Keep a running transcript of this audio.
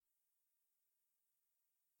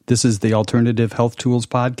This is the Alternative Health Tools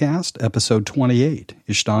Podcast, Episode 28,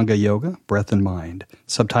 Ashtanga Yoga, Breath and Mind,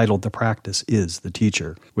 subtitled The Practice is the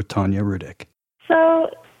Teacher, with Tanya Rudick. So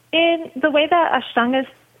in the way that Ashtanga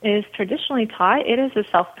is traditionally taught, it is a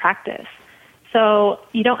self-practice. So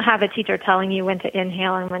you don't have a teacher telling you when to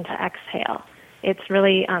inhale and when to exhale. It's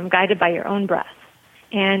really guided by your own breath.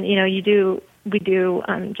 And, we do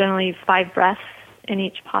generally 5 breaths in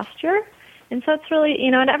each posture. And so it's really,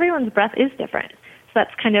 and everyone's breath is different. So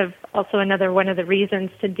that's kind of also another one of the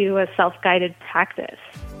reasons to do a self-guided practice.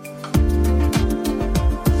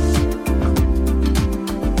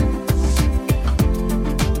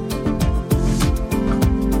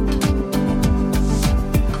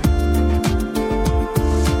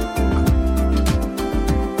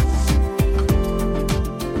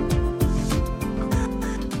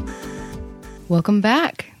 Welcome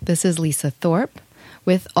back. This is Lisa Thorpe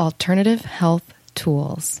with Alternative Health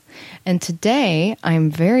Tools. And today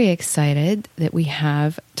I'm very excited that we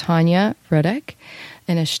have Tanya Rudick,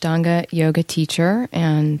 an Ashtanga yoga teacher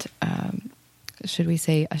and should we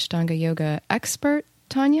say Ashtanga yoga expert,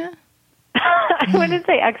 Tanya? I wouldn't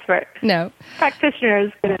say expert. No. Practitioner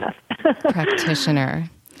is good enough. Practitioner.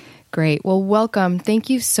 Great. Well, welcome. Thank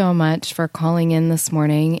you so much for calling in this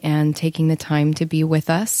morning and taking the time to be with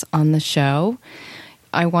us on the show.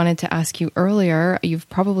 I wanted to ask you earlier, you've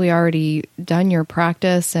probably already done your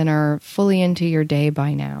practice and are fully into your day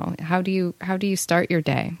by now. How do you start your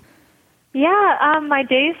day? Yeah, my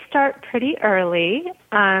days start pretty early.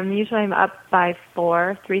 Usually I'm up by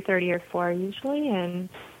 3:30 or 4 usually, and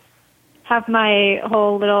have my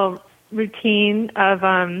whole little routine of,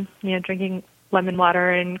 drinking lemon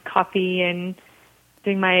water and coffee and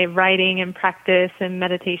doing my writing and practice and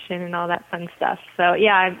meditation and all that fun stuff. So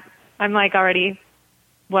yeah, I'm like already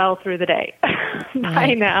well through the day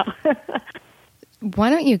by now. Why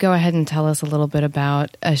don't you go ahead and tell us a little bit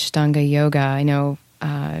about Ashtanga yoga? I know,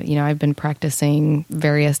 I've been practicing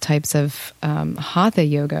various types of Hatha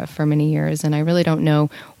yoga for many years, and I really don't know.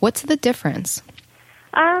 What's the difference?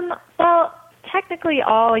 Well, technically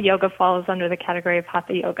all yoga falls under the category of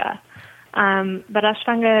Hatha yoga. But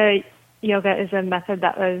Ashtanga yoga is a method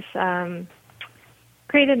that was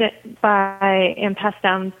created by and passed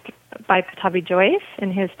down by Pattabhi Jois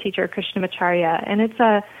and his teacher Krishnamacharya. And it's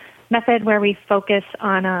a method where we focus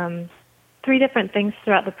on 3 different things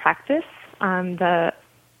throughout the practice. The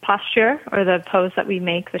posture, or the pose that we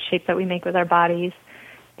make, the shape that we make with our bodies,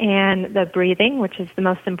 and the breathing, which is the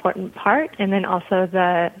most important part, and then also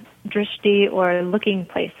the drishti, or looking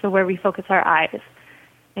place, so where we focus our eyes.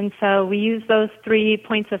 And so we use those 3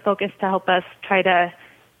 points of focus to help us try to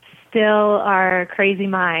still our crazy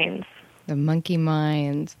minds. The monkey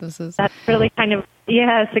mind. That's really kind of,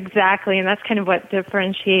 yes, exactly. And that's kind of what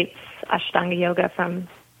differentiates Ashtanga yoga from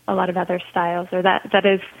a lot of other styles, or that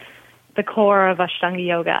is the core of Ashtanga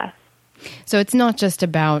yoga. So it's not just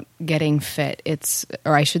about getting fit. It's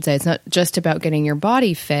not just about getting your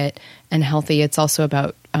body fit and healthy. It's also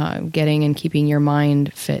about getting and keeping your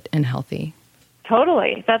mind fit and healthy.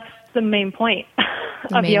 Totally. That's the main point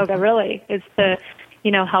of yoga, really, is to,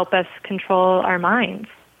 help us control our minds.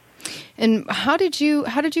 And how did you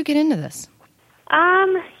get into this?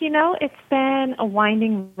 It's been a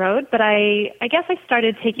winding road, but I guess I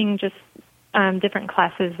started taking just different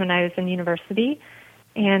classes when I was in university,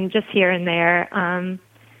 and just here and there, and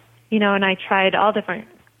I tried all different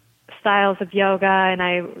styles of yoga, and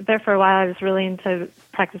there for a while I was really into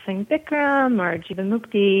practicing Bikram or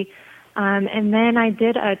Jivamukti. And then I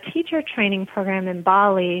did a teacher training program in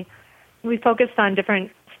Bali. We focused on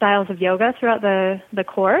different styles of yoga throughout the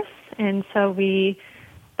course. And so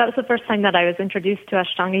that was the first time that I was introduced to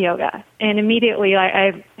Ashtanga yoga. And immediately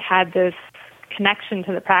I had this connection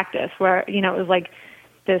to the practice where, it was like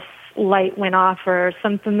this light went off, or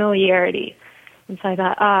some familiarity. And so I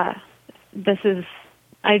thought,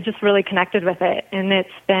 I just really connected with it. And it's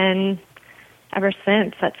been ever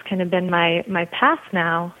since. That's kind of been my path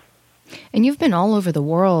now. And you've been all over the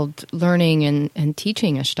world learning and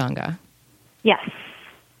teaching Ashtanga. Yes.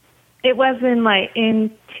 It was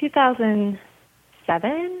in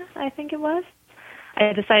 2007, I think it was.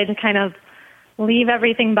 I decided to kind of leave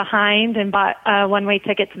everything behind and bought a one-way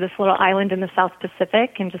ticket to this little island in the South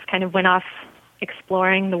Pacific and just kind of went off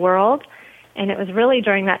exploring the world. And it was really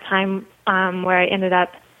during that time where I ended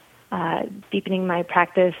up deepening my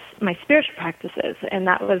practice, my spiritual practices. And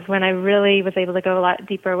that was when I really was able to go a lot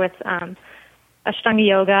deeper with Ashtanga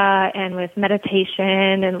yoga and with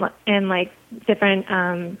meditation and like different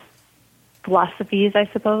philosophies, I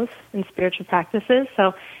suppose, and spiritual practices. So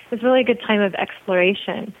it was really a good time of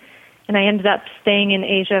exploration. And I ended up staying in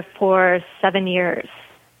Asia for 7 years.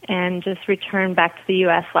 and just returned back to the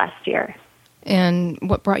U.S. last year. And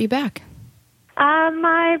what brought you back?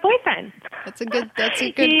 My boyfriend. That's a good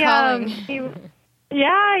calling.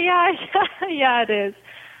 Yeah, it is.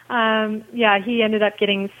 He ended up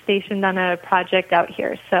getting stationed on a project out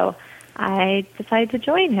here, so I decided to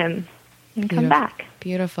join him and come back.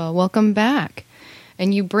 Beautiful. Welcome back.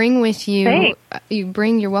 And you bring with you,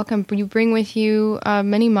 you're welcome. You bring with you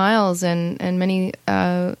many miles and many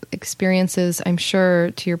experiences, I'm sure,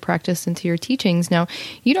 to your practice and to your teachings. Now,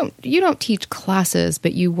 you don't teach classes,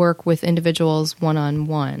 but you work with individuals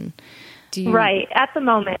one-on-one. Right. At the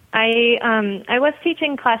moment, I was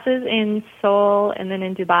teaching classes in Seoul and then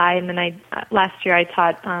in Dubai, and then last year I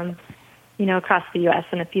taught across the U.S.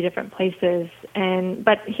 in a few different places.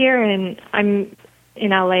 But here I'm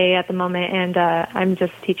in LA at the moment, and I'm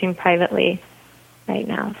just teaching privately right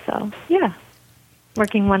now. So yeah,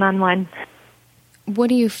 working one-on-one. What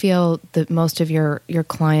do you feel that most of your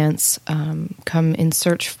clients come in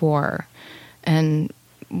search for, and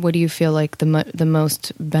what do you feel like the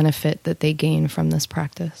most benefit that they gain from this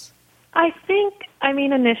practice?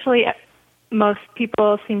 Initially, most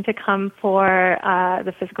people seem to come for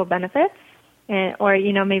the physical benefits, or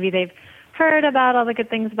maybe they've heard about all the good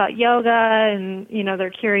things about yoga, and they're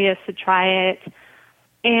curious to try it.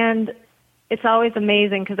 And it's always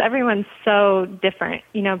amazing because everyone's so different,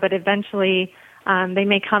 but eventually they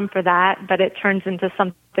may come for that, but it turns into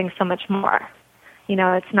something so much more.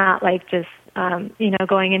 It's not like just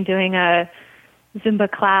going and doing a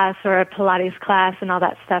Zumba class or a Pilates class and all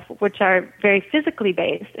that stuff, which are very physically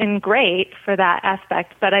based and great for that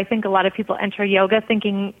aspect. But I think a lot of people enter yoga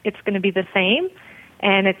thinking it's going to be the same,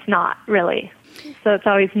 and it's not really. So it's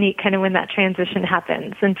always neat kind of when that transition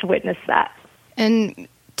happens and to witness that. And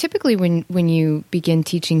typically when you begin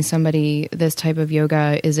teaching somebody this type of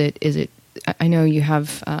yoga, is it I know you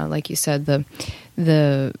have, like you said, the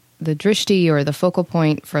drishti or the focal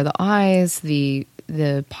point for the eyes, the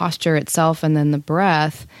posture itself, and then the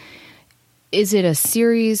breath. Is it a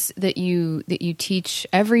series that you teach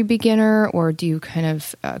every beginner, or do you kind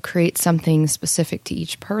of create something specific to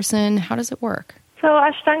each person? How does it work? So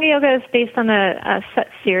Ashtanga Yoga is based on a set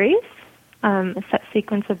series, a set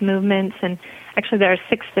sequence of movements, and actually there are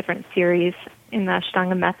 6 different series in the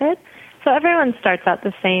Ashtanga method. So everyone starts out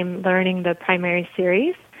the same, learning the primary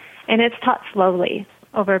series, and it's taught slowly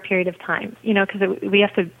over a period of time, because we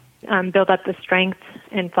have to build up the strength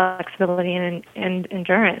and flexibility and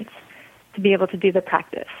endurance to be able to do the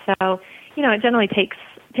practice. So, it generally takes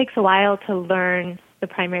a while to learn the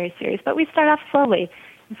primary series, but we start off slowly,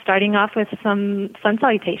 starting off with some sun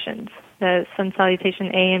salutations, the sun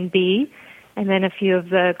salutation A and B, and then a few of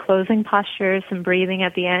the closing postures, some breathing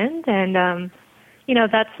at the end, and,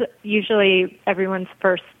 that's usually everyone's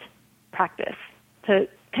first practice, to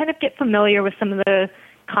kind of get familiar with some of the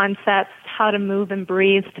concepts, how to move and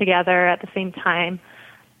breathe together at the same time,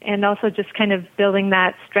 and also just kind of building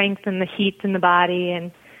that strength and the heat in the body,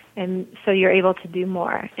 and so you're able to do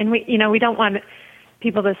more. And we don't want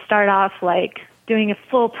people to start off like doing a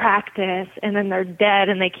full practice and then they're dead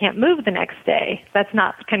and they can't move the next day. That's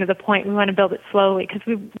not kind of the point. We want to build it slowly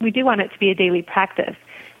because we do want it to be a daily practice.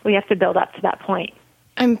 We have to build up to that point.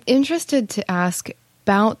 I'm interested to ask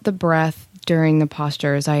about the breath during the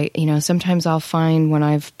postures. Sometimes I'll find when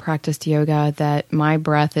I've practiced yoga that my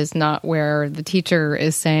breath is not where the teacher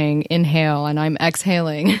is saying inhale and I'm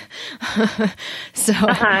exhaling. So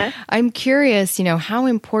I'm curious, how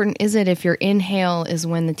important is it if your inhale is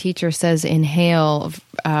when the teacher says inhale,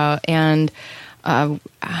 and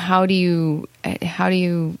how do you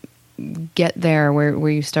get there where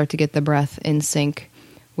you start to get the breath in sync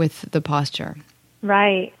with the posture?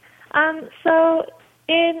 Right. So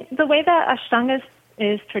in the way that Ashtanga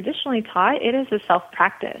is traditionally taught, it is a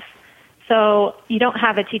self-practice. So you don't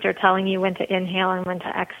have a teacher telling you when to inhale and when to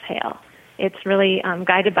exhale. It's really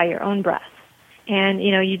guided by your own breath. And,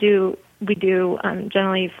 we do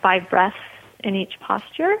generally 5 breaths in each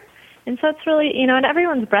posture. And so it's really, and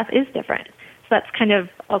everyone's breath is different. So that's kind of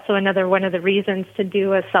also another one of the reasons to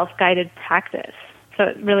do a self-guided practice. So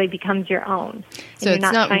it really becomes your own. So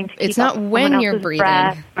it's not when you're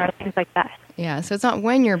breathing. Or things like that. Yeah, so it's not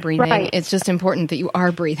when you're breathing. Right. It's just important that you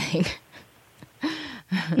are breathing.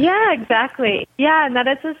 Yeah, exactly. Yeah, and that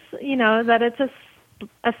it's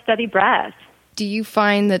a steady breath. Do you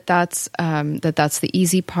find that that's the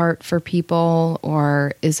easy part for people,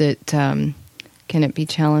 or is it can it be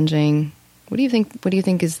challenging? What do you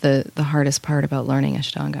think is the hardest part about learning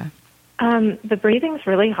Ashtanga? The breathing's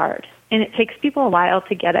really hard, and it takes people a while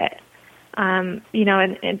to get it. And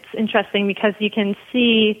it's interesting because you can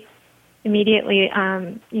see immediately,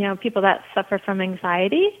 people that suffer from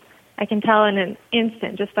anxiety I can tell in an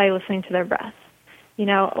instant just by listening to their breath,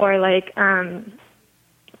 or like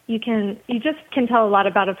you just can tell a lot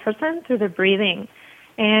about a person through their breathing.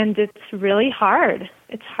 And it's really hard.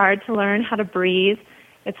 It's hard to learn how to breathe.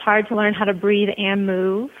 It's hard to learn how to breathe and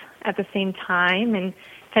move at the same time and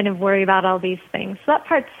kind of worry about all these things. So that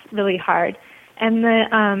part's really hard. And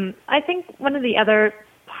I think one of the other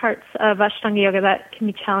parts of Ashtanga Yoga that can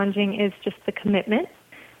be challenging is just the commitment,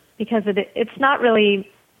 because it's not really,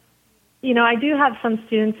 I do have some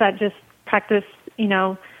students that just practice,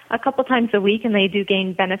 a couple times a week and they do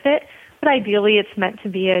gain benefit, but ideally it's meant to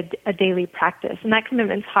be a daily practice. And that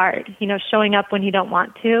commitment's hard, showing up when you don't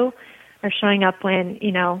want to, or showing up when,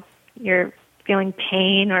 you're feeling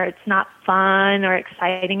pain or it's not fun or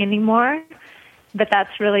exciting anymore. But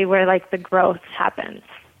that's really where like the growth happens.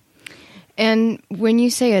 And when you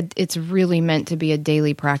say it's really meant to be a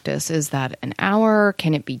daily practice, is that an hour?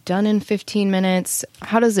 Can it be done in 15 minutes?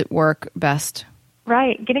 How does it work best?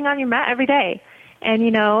 Right. Getting on your mat every day. And,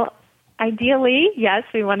 ideally, yes,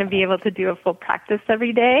 we want to be able to do a full practice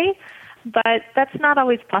every day, but that's not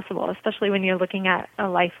always possible, especially when you're looking at a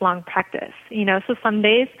lifelong practice. So some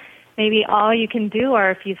days maybe all you can do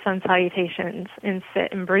are a few sun salutations and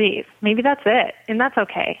sit and breathe. Maybe that's it, and that's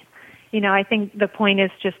okay. I think the point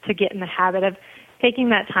is just to get in the habit of taking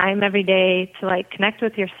that time every day to like connect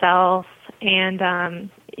with yourself and,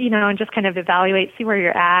 and just kind of evaluate, see where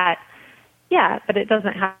you're at. Yeah, but it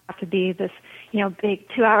doesn't have to be this, big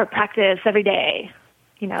 2-hour practice every day.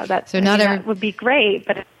 That would be great,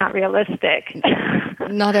 but it's not realistic.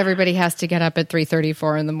 Not everybody has to get up at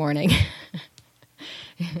 3:34 in the morning.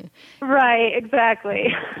 Right,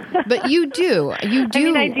 exactly. But you do. I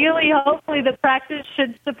mean, ideally, hopefully the practice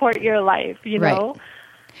should support your life, know?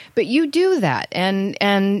 But you do that. And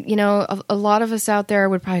a lot of us out there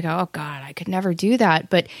would probably go, oh, God, I could never do that.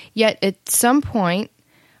 But yet at some point,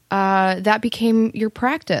 that became your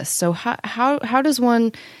practice. So how does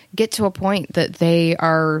one get to a point that they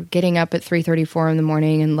are getting up at 3:34 in the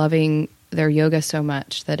morning and loving their yoga so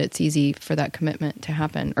much that it's easy for that commitment to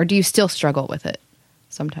happen? Or do you still struggle with it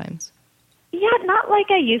sometimes? Yeah, not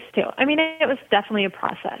like I used to. I mean, it was definitely a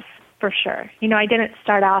process, for sure. I didn't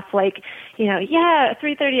start off like,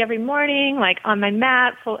 3:30 every morning, like on my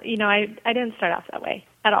mat. I didn't start off that way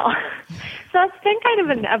at all. So it's been kind of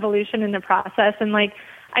an evolution in the process. And like,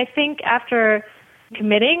 I think after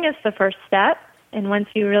committing is the first step. And once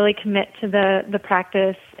you really commit to the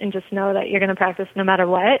practice and just know that you're going to practice no matter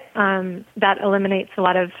what, that eliminates a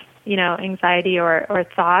lot of, anxiety or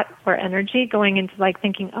thought or energy going into like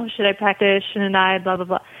thinking, oh, should I practice? Shouldn't I? Blah, blah,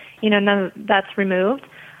 blah. None of that's removed.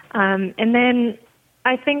 And then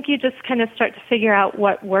I think you just kind of start to figure out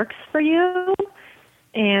what works for you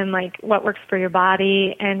and like what works for your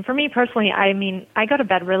body. And for me personally, I go to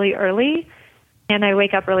bed really early and I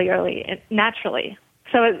wake up really early naturally.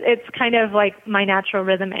 So it's kind of like my natural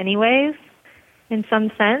rhythm anyways, in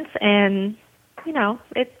some sense. And,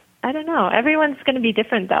 I don't know. Everyone's going to be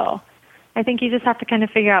different, though. I think you just have to kind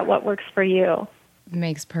of figure out what works for you.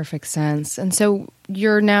 Makes perfect sense. And so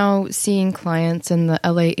you're now seeing clients in the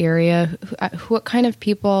LA area. What kind of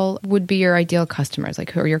people would be your ideal customers?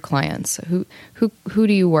 Like, who are your clients? Who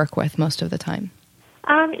do you work with most of the time?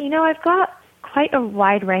 I've got quite a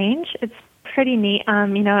wide range. It's pretty neat.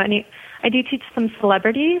 And I do teach some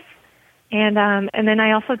celebrities, and then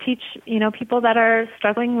I also teach, people that are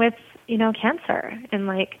struggling with, cancer and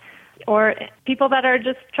like, or people that are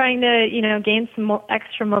just trying to, gain some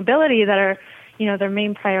extra mobility that are, their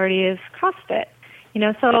main priority is CrossFit.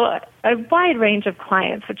 So a wide range of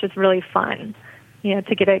clients, which is really fun,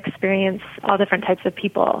 to get to experience all different types of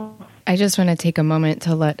people. I just want to take a moment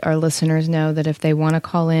to let our listeners know that if they want to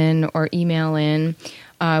call in or email in,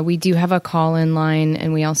 we do have a call-in line,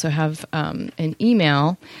 and we also have an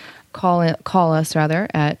email. Call us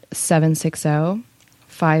at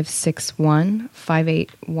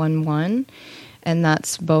 760-561-5811. And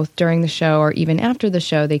that's both during the show or even after the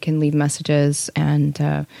show. They can leave messages,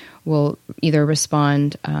 and we'll either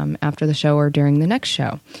respond after the show or during the next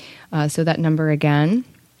show. So that number again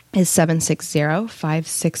is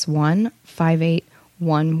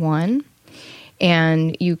 760-561-5811.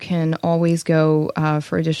 And you can always go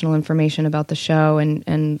for additional information about the show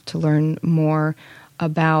and to learn more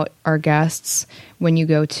about our guests when you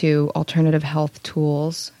go to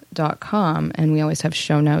alternativehealthtools.com. And we always have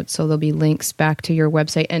show notes, so there'll be links back to your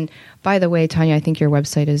website. And by the way, Tanya, I think your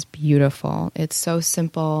website is beautiful. It's so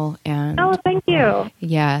simple. And oh, thank you.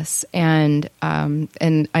 Yes. And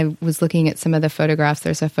I was looking at some of the photographs.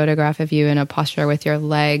 There's a photograph of you in a posture with your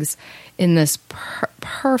legs in this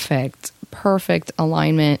perfect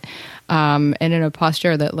alignment. and in a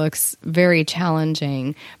posture that looks very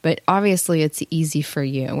challenging, but obviously it's easy for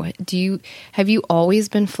you. Have you always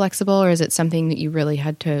been flexible, or is it something that you really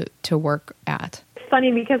had to work at? It's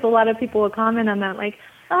funny because a lot of people will comment on that, like,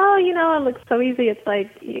 oh, it looks so easy. It's like,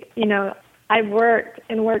 I've worked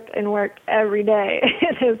and worked and worked every day.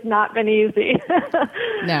 It has not been easy.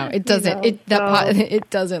 No, it doesn't. It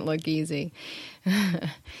doesn't look easy.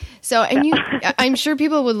 So, and I'm sure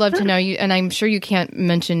people would love to know you, and I'm sure you can't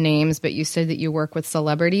mention names, but you said that you work with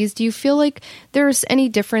celebrities. Do you feel like there's any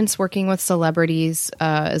difference working with celebrities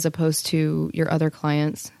as opposed to your other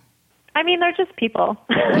clients? I mean, they're just people.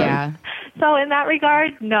 Yeah. So in that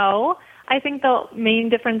regard, no. I think the main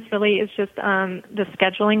difference really is just the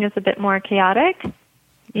scheduling is a bit more chaotic,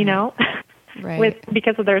 right.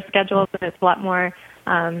 because of their schedules, and it's a lot more,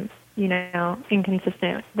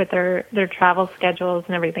 inconsistent with their travel schedules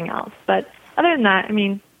and everything else. But other than that, I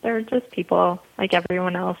mean, they're just people like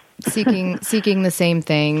everyone else. seeking the same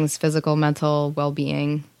things, physical, mental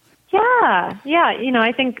well-being. Yeah.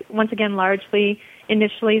 I think, once again, largely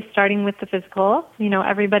initially starting with the physical.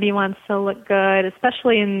 Everybody wants to look good,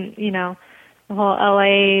 especially in, the whole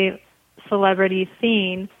LA celebrity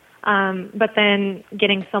scene. But then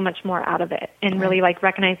getting so much more out of it and really like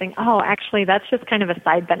recognizing, oh, actually that's just kind of a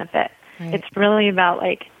side benefit. Right. It's really about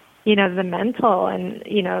like, the mental and,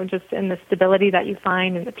 just in the stability that you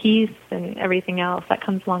find and the peace and everything else that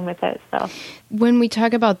comes along with it. So when we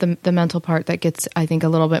talk about the mental part, that gets, I think, a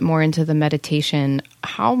little bit more into the meditation.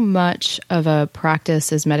 How much of a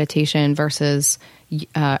practice is meditation versus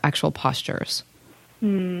actual postures?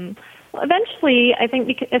 Well, eventually, I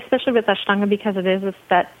think, especially with Ashtanga, because it is a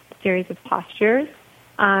set series of postures,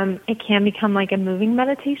 it can become like a moving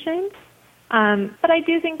meditation. But I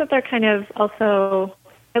do think that they're kind of also,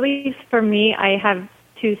 at least for me, I have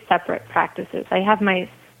two separate practices. I have my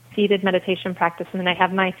seated meditation practice, and then I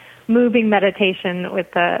have my moving meditation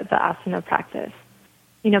with the asana practice.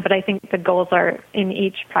 But I think the goals in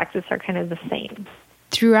each practice are kind of the same.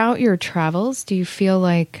 Throughout your travels, do you feel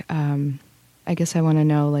like, I guess I want to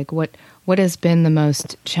know, like, what has been the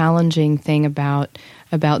most challenging thing about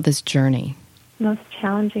this journey? Most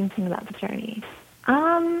challenging thing about the journey?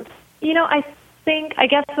 I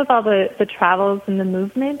guess with all the travels and the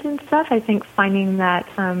movement and stuff, I think finding that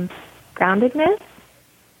groundedness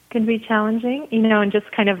can be challenging, and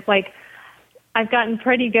just kind of like, I've gotten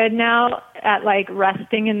pretty good now at like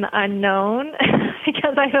resting in the unknown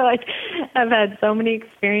because I feel like I've had so many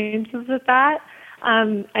experiences with that.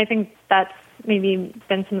 I think that's maybe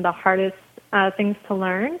been some of the hardest things to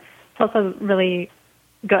learn. It's also really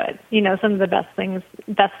good, some of the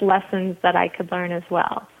best lessons that I could learn as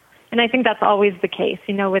well. And I think that's always the case,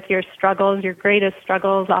 with your struggles, your greatest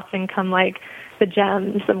struggles often come like the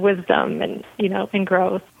gems of wisdom and, and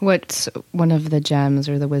growth. What's one of the gems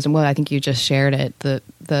or the wisdom? Well, I think you just shared it,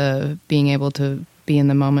 the being able to be in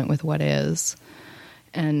the moment with what is.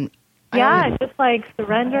 And just like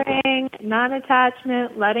surrendering,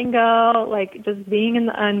 non-attachment, letting go, like just being in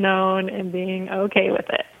the unknown and being okay with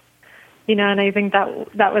it. And I think that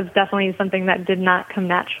was definitely something that did not come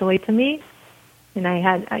naturally to me. And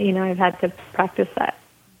I've had to practice that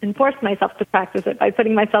and force myself to practice it by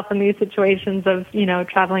putting myself in these situations of,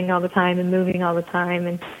 traveling all the time and moving all the time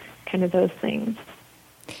and kind of those things.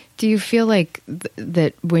 Do you feel like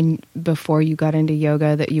that before you got into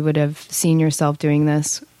yoga that you would have seen yourself doing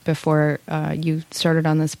this before you started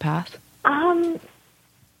on this path?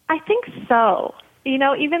 I think so.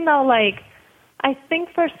 Even though like, I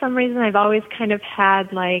think for some reason I've always kind of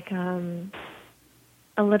had like,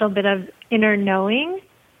 a little bit of inner knowing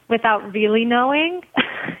without really knowing,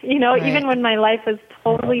 right. Even when my life was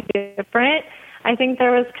totally different, I think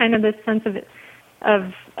there was kind of this sense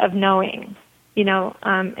of knowing,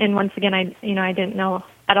 and once again, I didn't know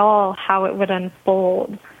at all how it would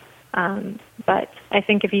unfold. But I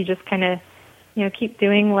think if you just kind of, keep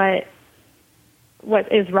doing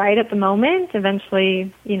what is right at the moment,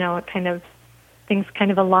 eventually, it kind of, things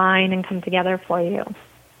kind of align and come together for you.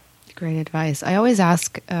 Great advice. I always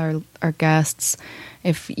ask our guests,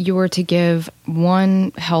 if you were to give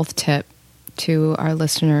one health tip to our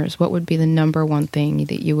listeners, what would be the number one thing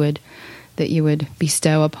that you would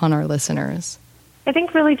bestow upon our listeners? I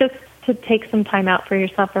think really just to take some time out for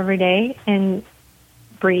yourself every day and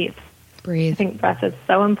breathe. I think breath is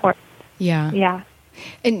so important. Yeah.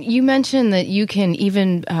 And you mentioned that you can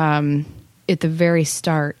even, at the very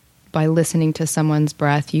start, by listening to someone's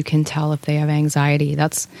breath, you can tell if they have anxiety.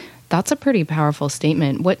 That's a pretty powerful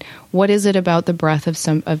statement. What is it about the breath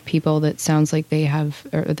of people that sounds like they have,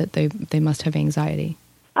 or that they must have anxiety?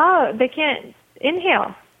 Oh, they can't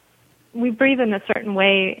inhale. We breathe in a certain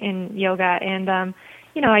way in yoga, and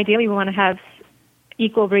ideally we want to have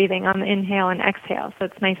equal breathing on the inhale and exhale, so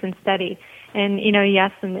it's nice and steady. And,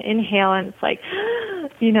 yes, in the inhale, and it's like,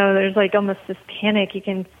 there's like almost this panic. You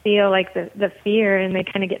can feel like the fear, and they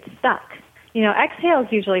kind of get stuck. Exhale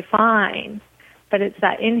is usually fine, but it's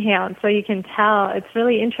that inhale. And so you can tell, it's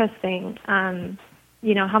really interesting,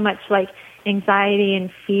 how much like anxiety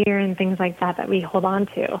and fear and things like that we hold on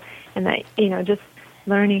to. And that, just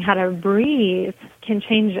learning how to breathe can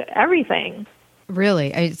change everything.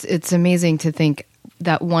 Really, it's amazing to think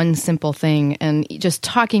that one simple thing, and just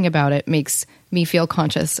talking about it makes me feel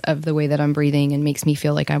conscious of the way that I'm breathing, and makes me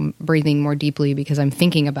feel like I'm breathing more deeply because I'm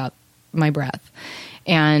thinking about my breath.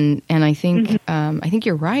 And I think I think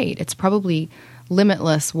you're right. It's probably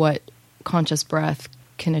limitless what conscious breath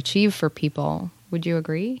can achieve for people. Would you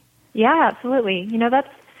agree? Yeah, absolutely. That's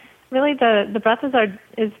really the breath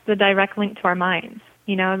is the direct link to our minds.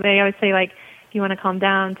 They always say, like, if you want to calm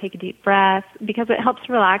down, take a deep breath, because it helps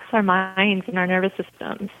relax our minds and our nervous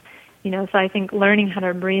systems. So I think learning how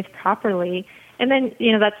to breathe properly, and then,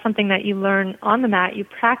 that's something that you learn on the mat. You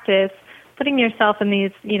practice putting yourself in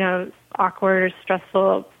these, awkward or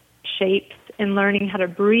stressful shapes, and learning how to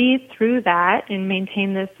breathe through that and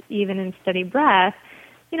maintain this even and steady breath,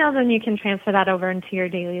 then you can transfer that over into your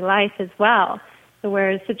daily life as well. So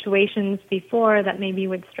whereas situations before that maybe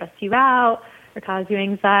would stress you out or cause you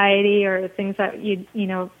anxiety, or things that you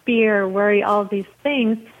fear, worry, all of these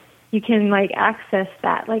things, you can like access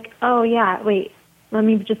that, like, oh yeah, wait, let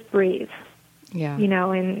me just breathe. Yeah.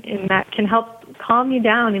 And that can help calm you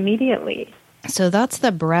down immediately. So that's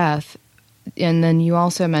the breath. And then you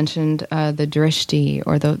also mentioned the drishti,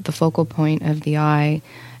 or the focal point of the eye.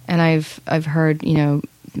 And I've heard,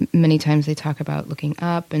 many times they talk about looking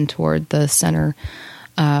up and toward the center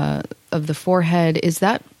of the forehead. Is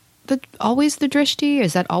that always the drishti?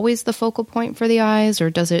 Is that always the focal point for the eyes, or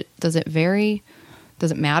does it vary?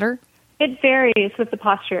 Does it matter? It varies with the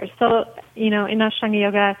posture. So, in Ashtanga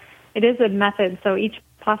Yoga, it is a method. So each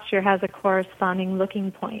posture has a corresponding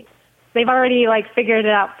looking point. They've already figured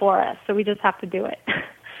it out for us, so we just have to do it.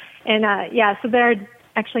 And so there are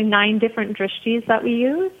actually 9 different drishtis that we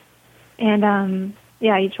use, and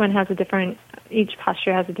each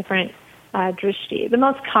posture has a different drishti. The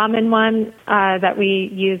most common one that we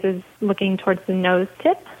use is looking towards the nose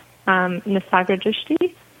tip, Nasagra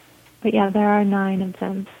drishti. But there are 9 of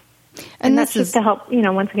them, and that's just to help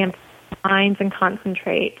once again minds and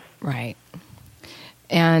concentrate. Right.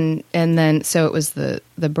 And then, so it was the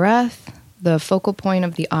breath, the focal point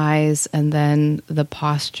of the eyes, and then the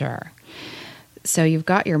posture. So you've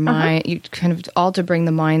got your mind, you kind of all to bring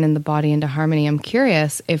the mind and the body into harmony. I'm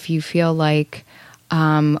curious if you feel like,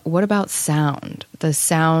 what about sound? Does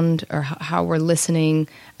sound, or how we're listening,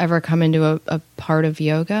 ever come into a part of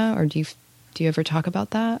yoga, or do you ever talk about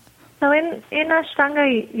that? So in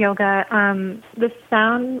Ashtanga Yoga, the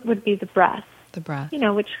sound would be the breath. The breath.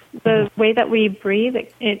 Which the way that we breathe,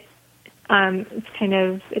 it's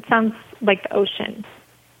it sounds like the ocean.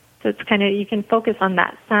 So it's you can focus on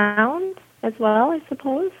that sound as well, I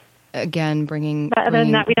suppose. Again, bringing... But other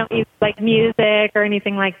than that, we don't use music or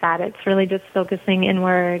anything like that. It's really just focusing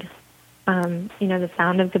inward, the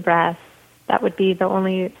sound of the breath. That would be the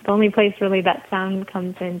only place really that sound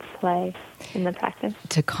comes into play in the practice.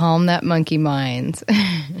 To calm that monkey mind.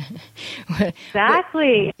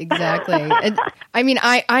 Exactly. Exactly.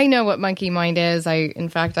 I know what monkey mind is. In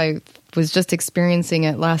fact, I was just experiencing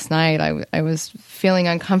it last night. I was feeling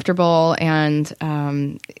uncomfortable, and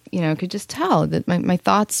could just tell that my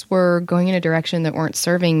thoughts were going in a direction that weren't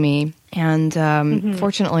serving me. And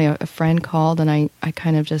fortunately, a friend called, and I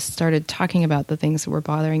kind of just started talking about the things that were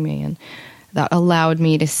bothering me, and that allowed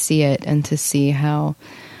me to see it and to see how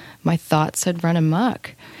my thoughts had run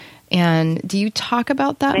amok. And do you talk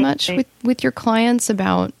about that much with your clients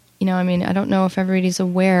about, I don't know if everybody's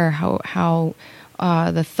aware how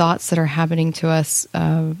the thoughts that are happening to us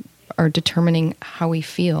are determining how we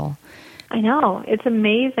feel. I know. It's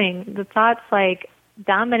amazing. The thoughts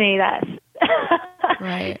dominate us.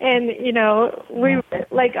 Right. And, we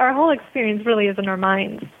our whole experience really is in our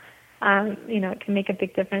minds. It can make a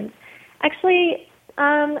big difference. Actually,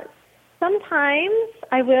 sometimes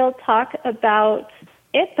I will talk about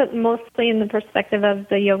it, but mostly in the perspective of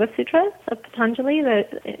the Yoga Sutras of Patanjali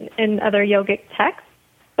and other yogic texts.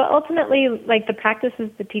 But ultimately, the practice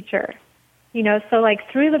is the teacher. So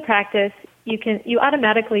through the practice, you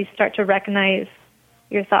automatically start to recognize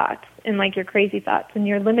your thoughts and your crazy thoughts and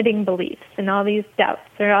your limiting beliefs and all these doubts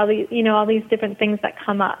or all these different things that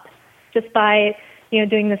come up. Just by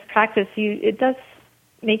doing this practice, it does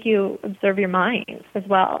make you observe your mind as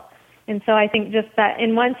well. And so I think just that,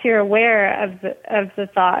 and once you're aware of the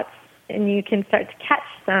thoughts, and you can start to catch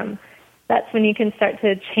them, that's when you can start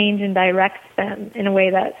to change and direct them in a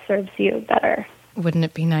way that serves you better. Wouldn't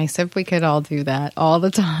it be nice if we could all do that all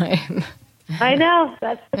the time? I know,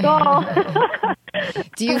 that's the goal.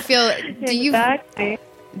 Do you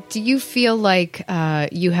feel like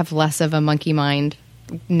you have less of a monkey mind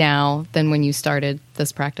now than when you started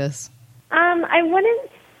this practice?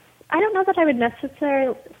 I don't know that I would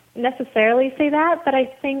necessarily say that, but I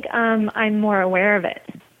think I'm more aware of it,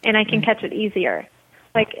 and I can catch it easier.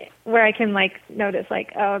 Like, where I can, like, notice,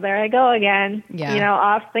 like, oh, there I go again. Yeah. You know,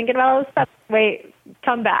 off thinking about all this stuff. Wait,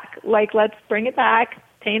 come back. Like, let's bring it back.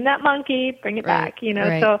 Tame that monkey. Bring it back. You know,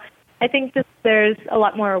 right. So I think that there's a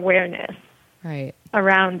lot more awareness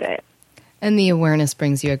around it. And the awareness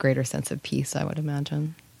brings you a greater sense of peace, I would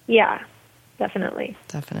imagine. Yeah, definitely.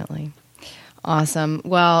 Definitely. Awesome.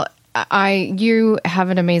 Well, you have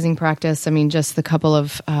an amazing practice. I mean, just the couple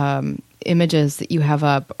of images that you have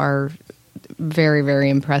up are very, very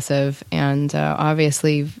impressive. And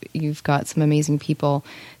obviously, you've got some amazing people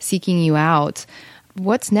seeking you out.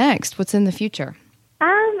 What's next? What's in the future?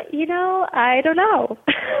 You know, I don't know.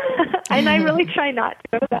 And I really try not to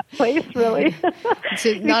go to that place, really.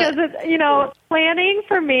 Because, you know, planning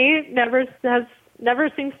for me never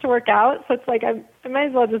seems to work out. So it's like I might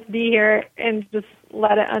as well just be here and just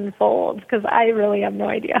let it unfold, because I really have no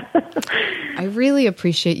idea. I really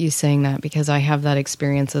appreciate you saying that, because I have that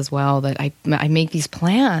experience as well, that I make these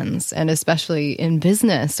plans, and especially in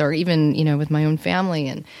business or even, you know, with my own family,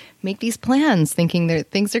 and make these plans thinking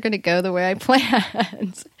that things are going to go the way I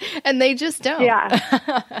planned, and they just don't.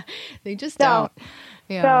 Yeah. They just don't.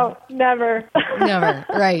 Yeah. No, never. Never.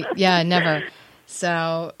 Right. Yeah, never.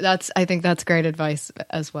 So I think that's great advice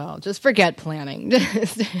as well. Just forget planning. Yeah,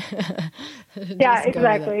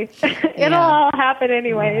 exactly. It'll all happen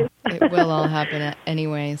anyways. It will all happen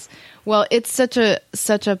anyways. Well, it's such a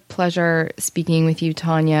pleasure speaking with you,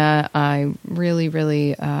 Tanya. I really,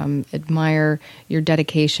 really admire your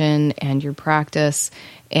dedication and your practice,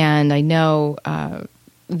 and I know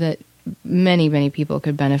that many, many people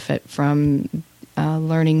could benefit from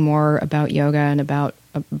learning more about yoga and about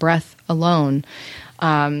breath alone.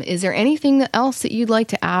 Is there anything else that you'd like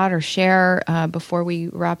to add or share before we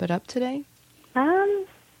wrap it up today?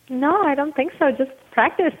 No, I don't think so. Just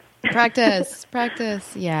practice. Practice.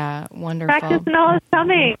 Yeah, wonderful. Practice and all is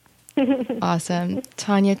coming. Awesome.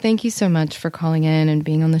 Tanya, thank you so much for calling in and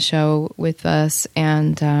being on the show with us,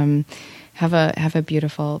 and have a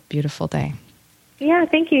beautiful, beautiful day. Yeah,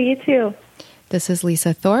 thank you. You too. This is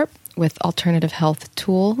Lisa Thorpe with Alternative Health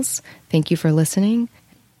Tools. Thank you for listening.